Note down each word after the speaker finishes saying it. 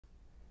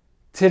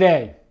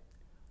Today,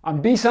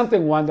 on Be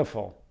Something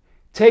Wonderful,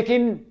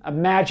 taking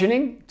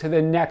imagining to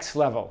the next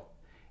level.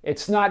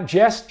 It's not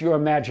just your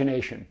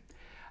imagination.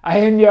 I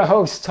am your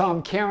host,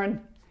 Tom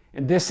Karen,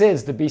 and this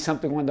is the Be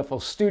Something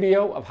Wonderful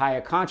studio of higher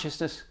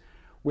consciousness,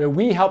 where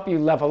we help you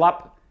level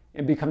up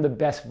and become the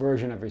best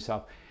version of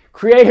yourself.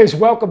 Creators,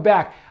 welcome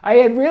back. I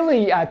had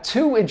really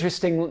two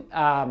interesting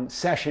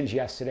sessions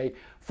yesterday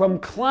from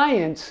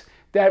clients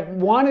that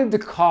wanted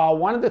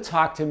to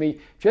talk to me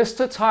just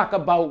to talk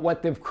about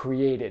what they've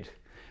created,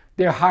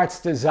 their heart's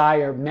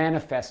desire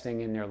manifesting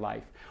in their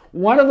life.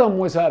 One of them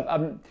was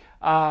a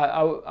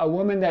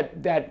woman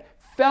that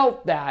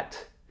felt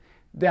that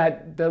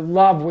the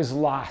love was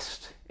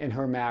lost in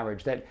her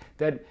marriage, that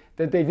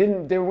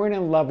they weren't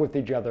in love with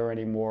each other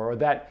anymore,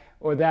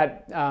 or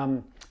that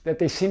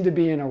they seemed to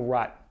be in a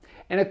rut.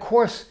 And of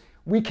course,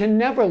 we can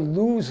never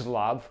lose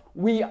love.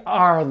 We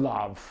are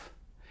love.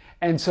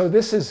 And so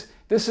this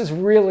is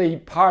really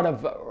part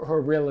of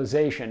her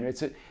realization.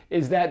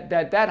 Is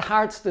that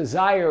heart's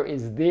desire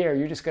is there.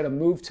 You just got to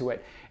move to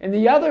it. And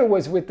the other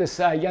was with this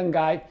young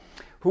guy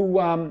who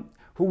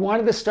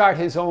wanted to start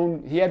his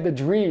own. He had the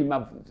dream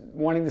of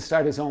wanting to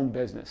start his own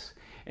business,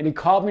 and he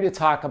called me to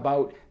talk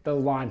about the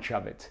launch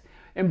of it.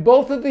 In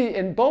both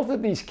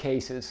of these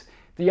cases,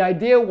 the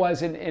idea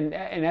was, and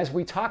as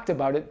we talked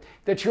about it,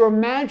 that you're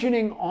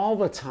imagining all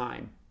the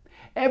time.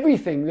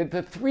 Everything, that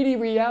the 3D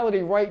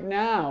reality right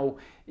now,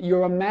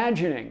 you're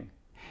imagining.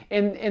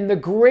 And the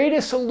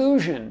greatest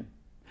illusion,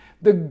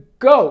 the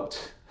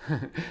GOAT,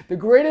 the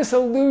greatest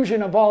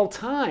illusion of all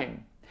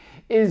time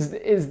is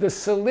the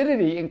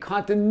solidity and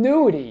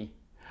continuity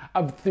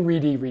of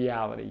 3D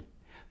reality.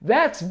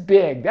 That's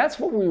big. That's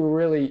what we were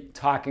really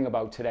talking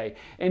about today.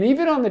 And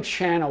even on the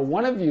channel,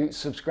 one of you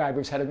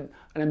subscribers had an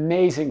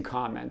amazing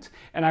comment.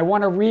 And I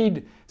want to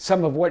read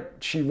some of what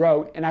she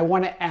wrote, and I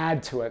want to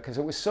add to it because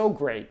it was so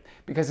great,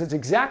 because it's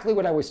exactly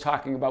what I was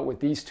talking about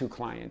with these two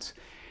clients.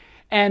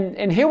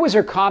 And here was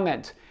her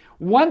comment.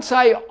 Once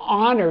I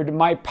honored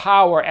my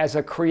power as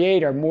a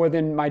creator more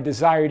than my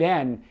desired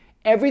end,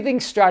 everything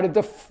started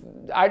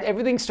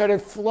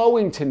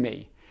flowing to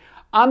me.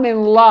 I'm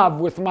in love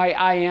with my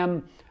I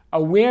am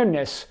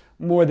awareness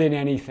more than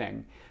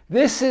anything.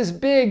 This is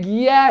big.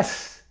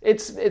 Yes,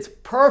 it's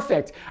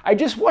perfect. I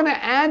just want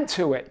to add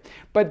to it.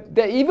 But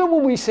even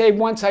when we say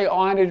once I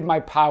honored my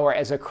power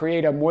as a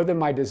creator more than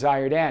my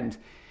desired end,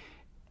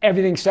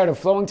 everything started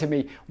flowing to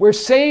me, we're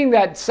saying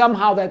that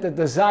somehow that the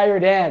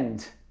desired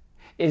end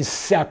is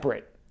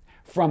separate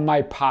from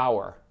my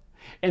power,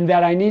 and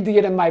that I need to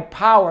get in my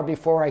power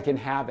before I can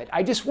have it.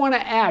 I just want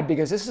to add,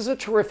 because this is a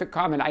terrific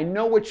comment. I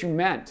know what you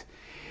meant,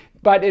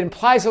 but it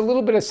implies a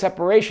little bit of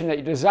separation, that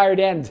your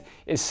desired end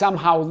is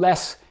somehow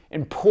less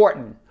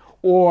important,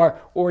 or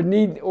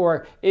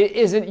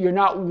you're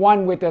not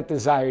one with that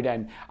desired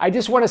end. I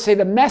just want to say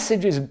the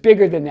message is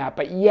bigger than that,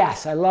 but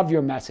yes, I love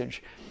your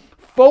message.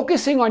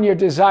 Focusing on your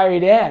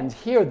desired end,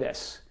 hear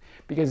this,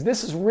 because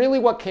this is really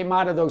what came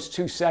out of those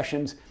two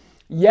sessions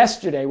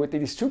yesterday with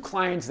these two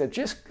clients that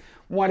just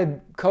wanted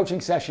coaching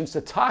sessions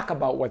to talk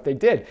about what they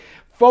did.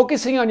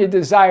 Focusing on your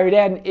desired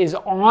end is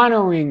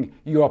honoring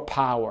your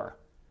power.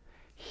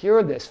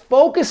 Hear this.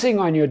 Focusing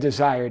on your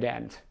desired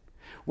end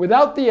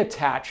without the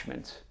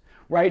attachment,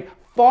 right?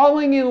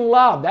 Falling in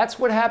love. That's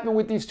what happened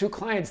with these two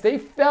clients. They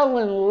fell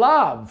in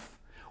love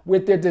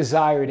with their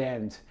desired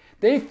end.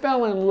 They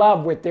fell in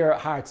love with their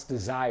heart's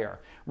desire,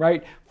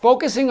 right?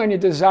 Focusing on your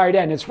desired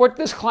end. It's what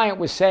this client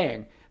was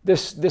saying.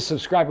 This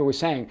subscriber was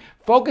saying.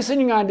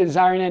 Focusing on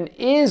desired end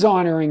is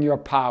honoring your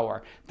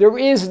power. There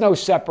is no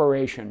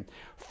separation.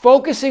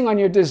 Focusing on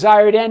your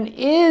desired end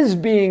is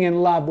being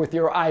in love with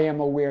your I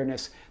am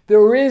awareness.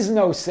 There is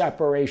no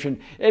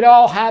separation. It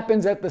all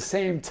happens at the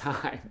same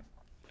time,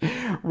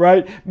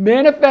 right?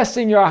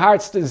 Manifesting your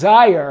heart's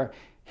desire,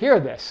 hear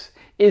this,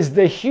 is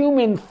the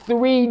human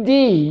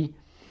 3D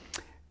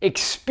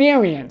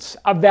experience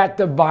of that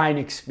divine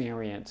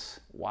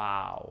experience.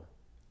 Wow.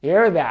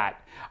 Hear that?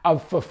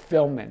 Of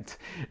fulfillment.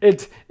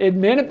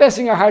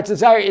 Manifesting your heart's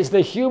desire is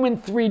the human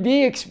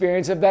 3D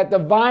experience of that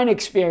divine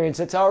experience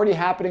that's already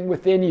happening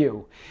within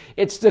you.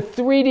 It's the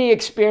 3D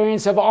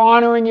experience of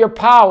honoring your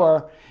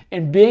power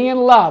and being in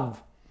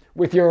love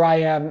with your I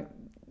am,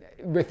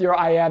 with your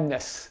I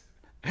amness.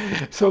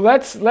 So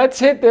let's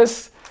hit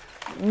this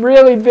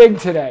really big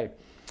today.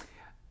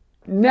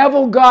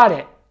 Neville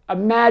Goddard,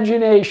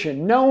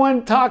 imagination. No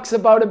one talks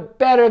about it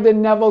better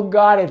than Neville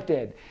Goddard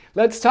did.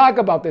 Let's talk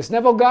about this.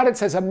 Neville Goddard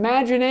says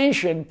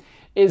imagination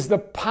is the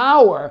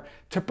power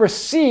to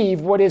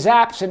perceive what is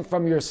absent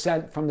from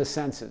the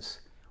senses.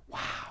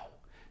 Wow,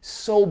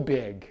 so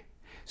big.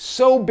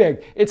 So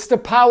big. It's the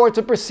power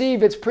to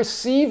perceive. It's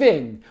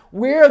perceiving.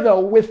 Where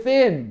though?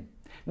 Within.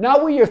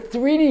 Not with your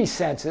 3D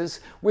senses,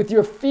 with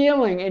your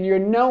feeling and your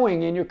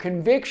knowing and your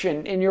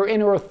conviction and your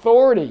inner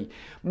authority.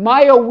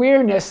 My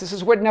awareness, this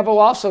is what Neville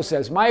also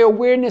says, my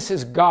awareness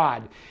is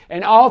God,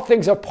 and all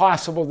things are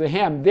possible to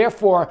Him.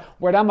 Therefore,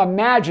 what I'm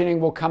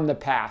imagining will come to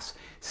pass.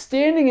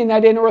 Standing in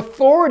that inner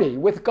authority,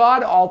 with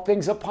God, all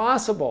things are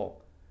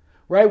possible.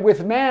 right?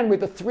 With man, with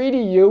the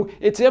 3D you,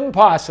 it's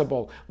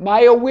impossible.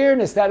 My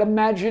awareness, that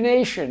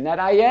imagination, that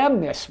I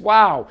amness,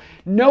 wow.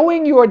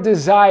 Knowing your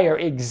desire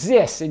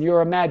exists in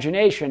your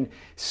imagination,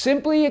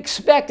 simply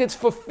expect its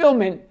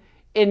fulfillment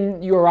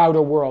in your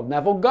outer world.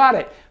 Neville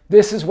Goddard.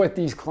 This is what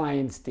these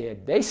clients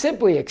did. They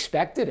simply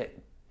expected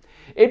it.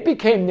 It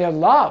became their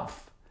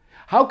love.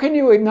 How can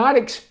you not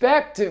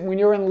expect it when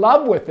you're in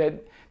love with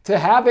it to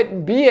have it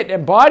and be it,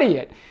 embody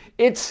it?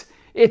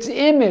 Its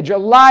image,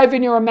 alive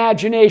in your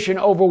imagination,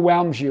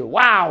 overwhelms you.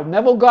 Wow,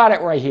 Neville got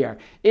it right here.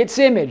 Its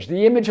image,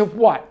 the image of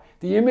what?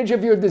 The image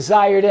of your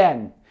desired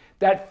end.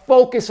 That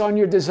focus on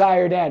your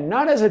desired end.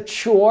 Not as a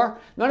chore,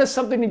 not as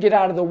something to get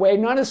out of the way,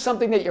 not as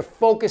something that you're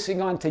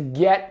focusing on to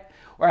get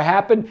or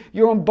happen.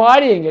 You're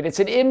embodying it.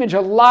 It's an image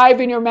alive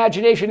in your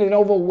imagination and it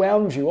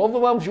overwhelms you.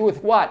 Overwhelms you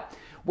with what?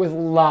 With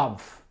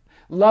love.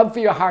 Love for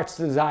your heart's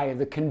desire,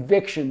 the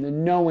conviction, the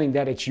knowing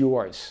that it's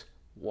yours.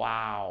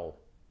 Wow.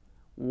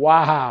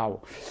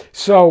 Wow.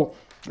 So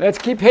let's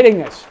keep hitting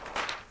this.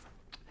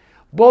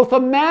 Both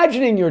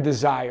imagining your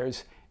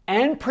desires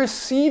and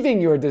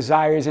perceiving your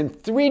desires in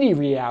 3D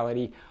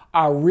reality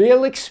are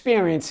real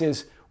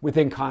experiences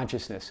within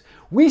consciousness.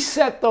 We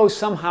set those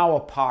somehow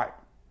apart.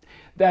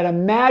 That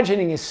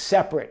imagining is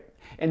separate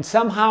and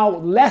somehow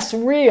less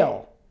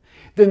real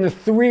than the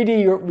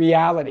 3D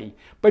reality.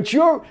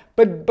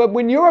 But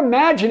when you're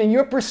imagining,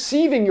 you're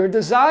perceiving your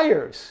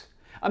desires.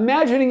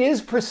 Imagining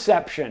is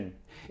perception.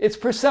 It's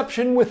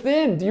perception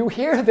within. Do you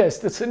hear this?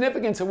 The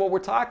significance of what we're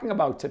talking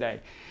about today.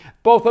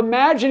 Both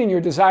imagining your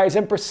desires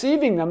and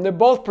perceiving them, they're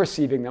both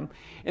perceiving them,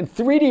 in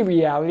 3D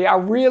reality are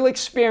real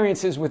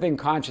experiences within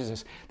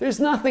consciousness. There's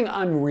nothing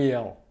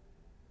unreal.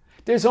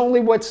 There's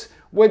only what's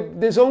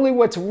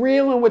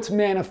real and what's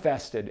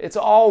manifested. It's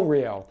all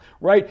real,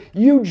 right?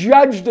 You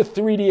judge the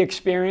 3D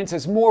experience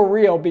as more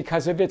real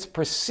because of its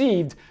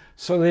perceived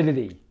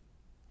solidity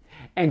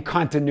and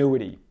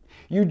continuity.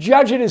 You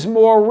judge it as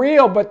more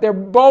real, but they're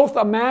both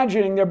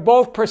imagining, they're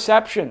both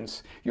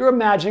perceptions. You're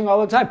imagining all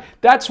the time.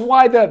 That's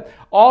why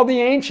all the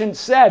ancients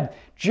said,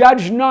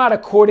 judge not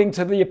according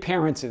to the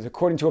appearances,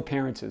 according to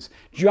appearances.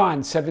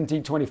 John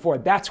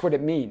 17:24, that's what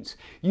it means.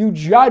 You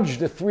judge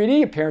the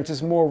 3D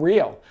appearances more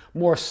real,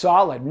 more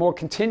solid, more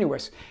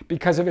continuous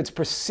because of its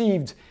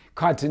perceived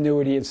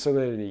continuity and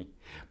solidity.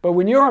 But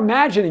when you're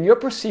imagining, you're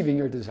perceiving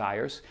your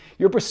desires,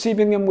 you're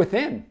perceiving them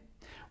within.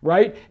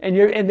 Right? And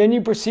then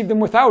you perceive them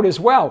without as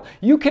well.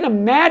 You can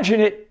imagine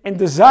it and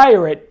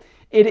desire it.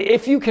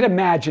 If you can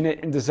imagine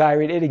it and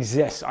desire it, it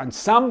exists on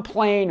some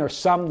plane or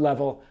some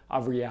level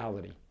of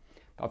reality.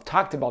 I've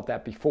talked about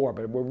that before,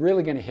 but we're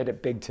really going to hit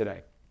it big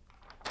today.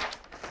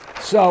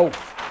 So,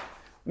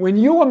 when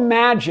you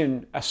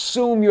imagine,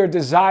 assume your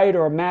desired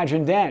or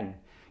imagined end,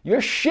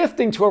 you're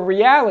shifting to a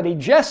reality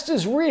just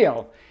as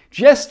real,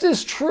 just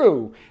as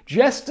true,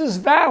 just as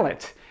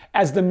valid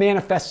as the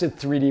manifested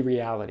 3D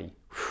reality.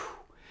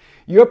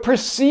 You're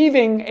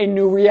perceiving a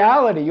new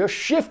reality. You're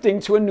shifting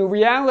to a new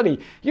reality.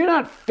 You're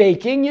not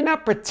faking. You're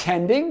not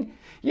pretending.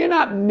 You're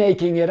not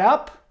making it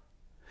up.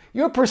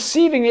 You're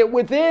perceiving it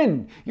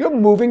within. You're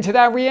moving to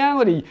that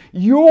reality.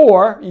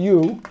 Your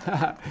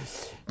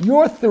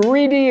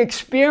 3D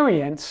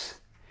experience,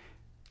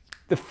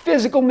 the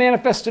physical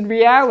manifested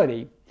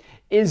reality,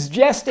 is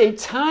just a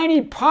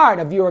tiny part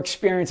of your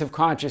experience of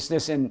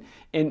consciousness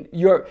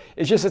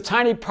it's just a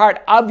tiny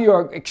part of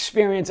your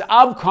experience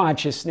of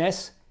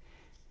consciousness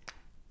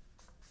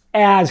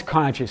as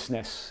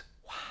consciousness.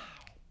 Wow.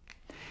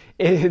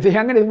 I'm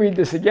going to read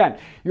this again.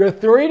 Your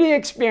 3D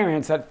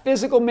experience, that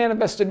physical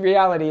manifested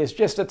reality, is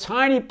just a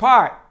tiny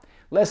part,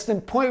 less than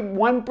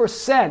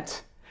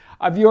 0.1%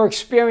 of your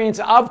experience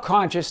of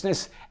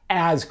consciousness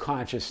as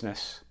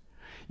consciousness.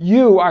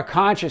 You are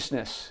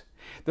consciousness.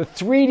 The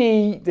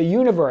 3D, the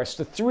universe,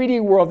 the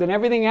 3D world, and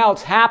everything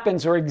else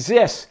happens or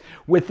exists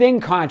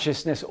within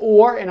consciousness,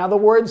 or, in other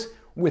words,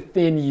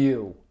 within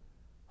you.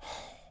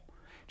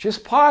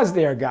 Just pause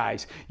there,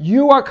 guys.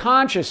 You are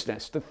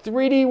consciousness. The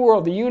 3D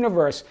world, the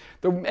universe,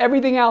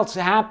 everything else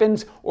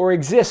happens or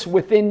exists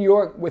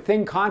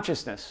within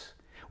consciousness.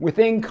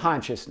 Within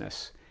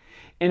consciousness.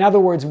 In other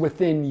words,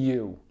 within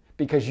you,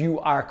 because you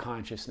are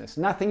consciousness.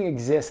 Nothing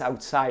exists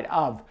outside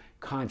of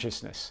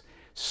consciousness.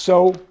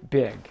 So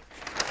big.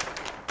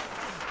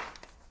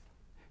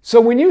 So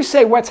when you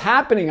say what's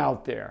happening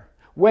out there,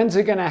 when's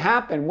it going to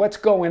happen, what's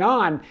going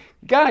on,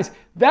 guys,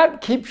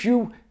 that keeps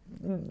you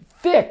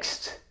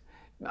fixed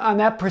on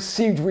that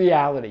perceived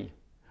reality,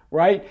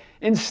 right?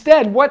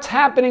 Instead, what's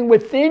happening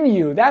within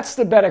you? That's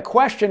the better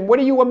question. What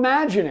are you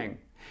imagining?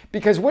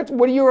 Because what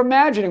are you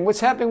imagining? What's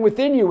happening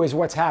within you is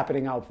what's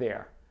happening out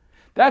there.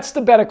 That's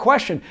the better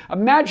question.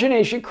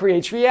 Imagination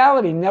creates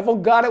reality. Neville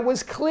Goddard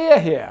was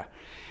clear here.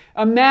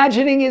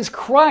 Imagining is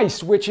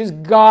Christ, which is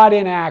God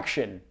in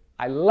action.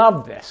 I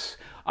love this.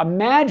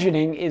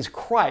 Imagining is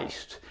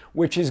Christ,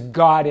 which is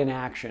God in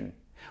action.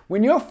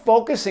 When you're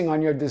focusing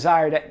on your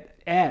desired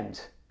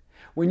end,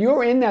 when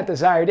you're in that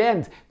desired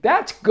end,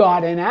 that's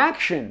God in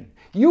action.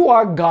 You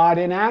are God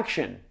in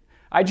action.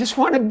 I just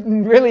want to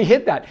really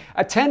hit that.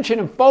 Attention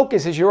and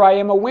focus is your I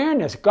am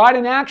awareness. God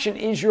in action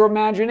is your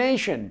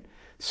imagination.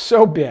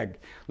 So big.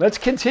 Let's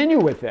continue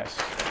with this.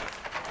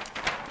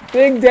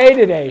 Big day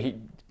today,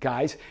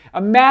 guys.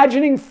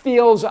 Imagining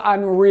feels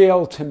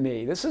unreal to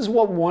me. This is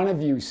what one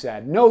of you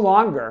said. No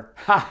longer.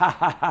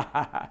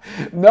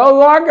 No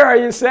longer are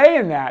you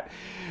saying that.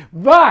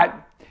 But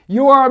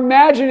you are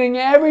imagining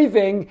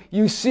everything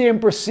you see and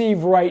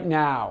perceive right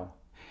now.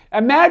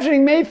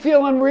 Imagining may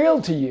feel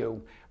unreal to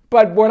you.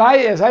 But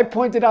as I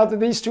pointed out to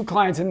these two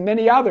clients and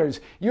many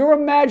others, you're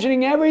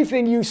imagining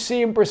everything you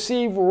see and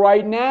perceive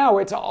right now.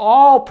 It's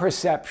all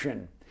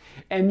perception.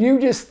 And you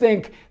just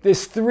think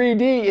this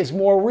 3D is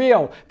more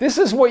real. This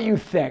is what you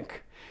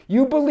think.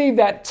 You believe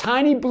that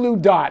tiny blue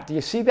dot, do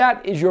you see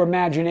that, is your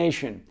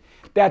imagination.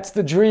 That's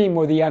the dream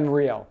or the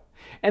unreal.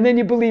 And then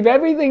you believe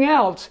everything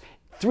else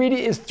 3D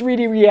is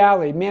 3D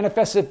reality.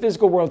 Manifested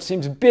physical world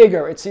seems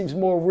bigger. It seems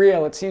more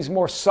real. It seems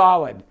more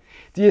solid.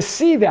 Do you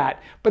see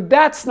that? But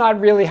that's not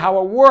really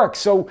how it works.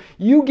 So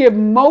you give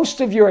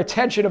most of your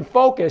attention and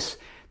focus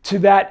to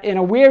that, in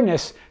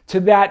awareness,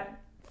 to that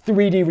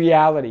 3D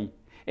reality.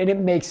 And it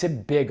makes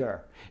it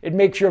bigger. It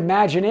makes your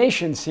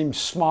imagination seem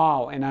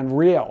small and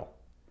unreal.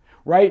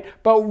 Right?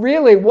 But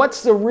really,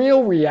 what's the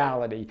real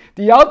reality?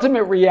 The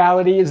ultimate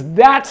reality is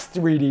that's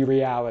 3D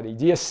reality.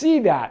 Do you see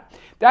that?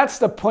 That's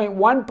the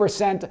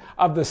 0.1%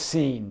 of the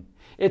seen.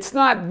 It's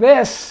not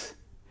this.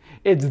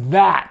 It's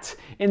that.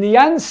 And the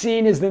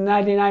unseen is the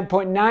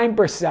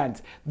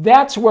 99.9%.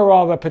 That's where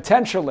all the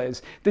potential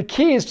is. The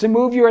key is to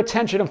move your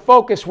attention and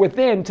focus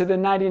within to the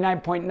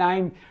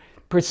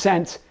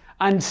 99.9%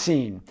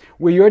 unseen,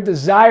 where your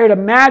desired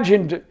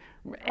imagined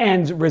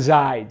end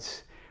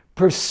resides.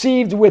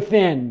 Perceived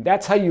within.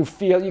 That's how you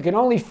feel. You can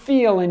only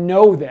feel and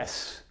know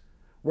this,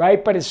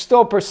 right? But it's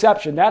still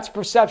perception. That's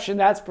perception.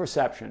 That's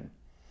perception.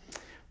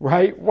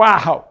 Right?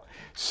 Wow.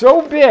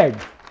 So big.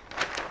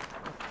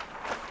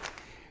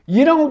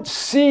 You don't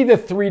see the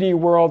 3D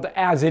world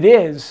as it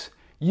is.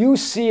 You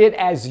see it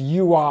as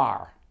you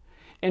are.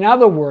 In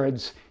other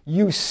words,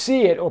 you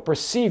see it or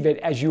perceive it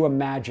as you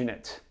imagine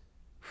it.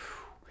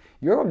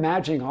 You're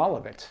imagining all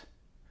of it,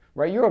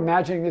 right? You're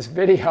imagining this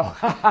video.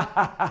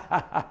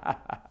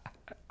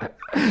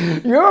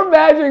 You're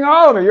imagining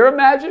all of it. You're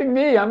imagining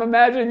me. I'm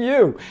imagining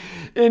you.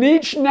 In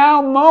each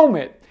now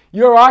moment,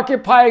 you're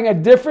occupying a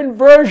different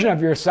version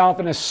of yourself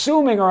and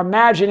assuming or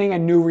imagining a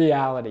new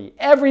reality.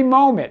 Every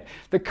moment,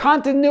 the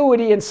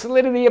continuity and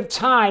solidity of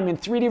time in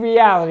 3D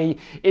reality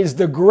is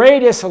the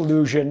greatest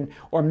illusion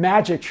or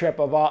magic trip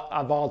of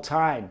all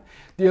time.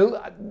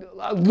 The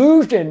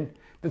illusion,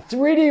 the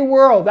 3D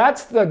world,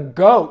 that's the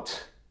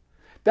goat.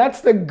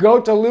 That's the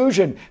goat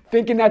illusion,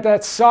 thinking that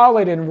that's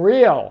solid and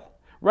real.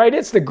 Right?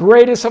 It's the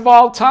greatest of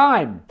all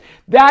time.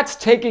 That's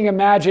taking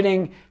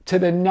imagining to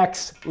the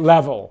next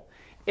level.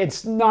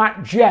 It's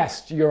not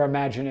just your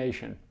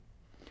imagination.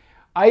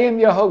 I am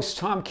your host,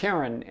 Tom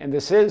Karen, and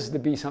this is the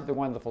Be Something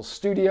Wonderful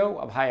studio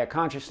of higher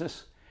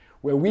consciousness,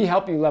 where we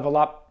help you level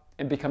up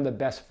and become the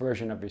best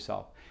version of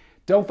yourself.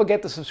 Don't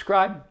forget to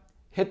subscribe,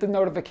 hit the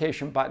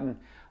notification button,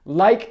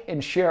 like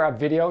and share our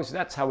videos.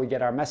 That's how we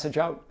get our message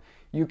out.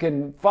 You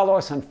can follow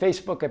us on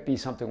Facebook at Be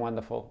Something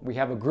Wonderful. We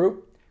have a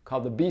group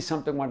called the Be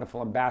Something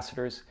Wonderful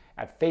Ambassadors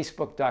at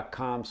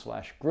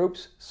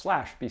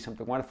facebook.com/groups/Be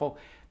Something Wonderful.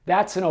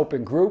 That's an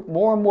open group.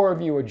 More and more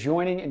of you are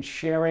joining and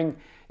sharing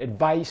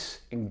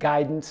advice and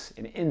guidance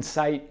and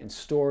insight and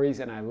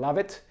stories, and I love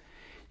it.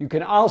 You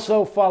can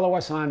also follow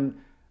us on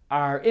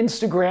our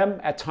Instagram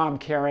at Tom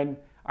Karen,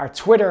 our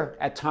Twitter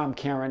at Tom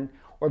Karen,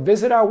 or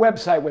visit our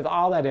website with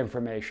all that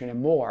information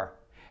and more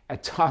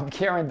at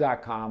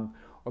tomkaren.com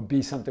or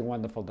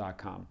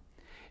besomethingwonderful.com.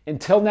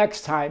 Until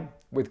next time,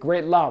 with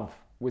great love,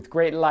 with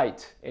great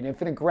light and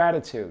infinite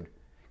gratitude.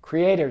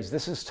 Creators,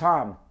 this is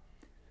Tom.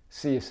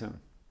 See you soon.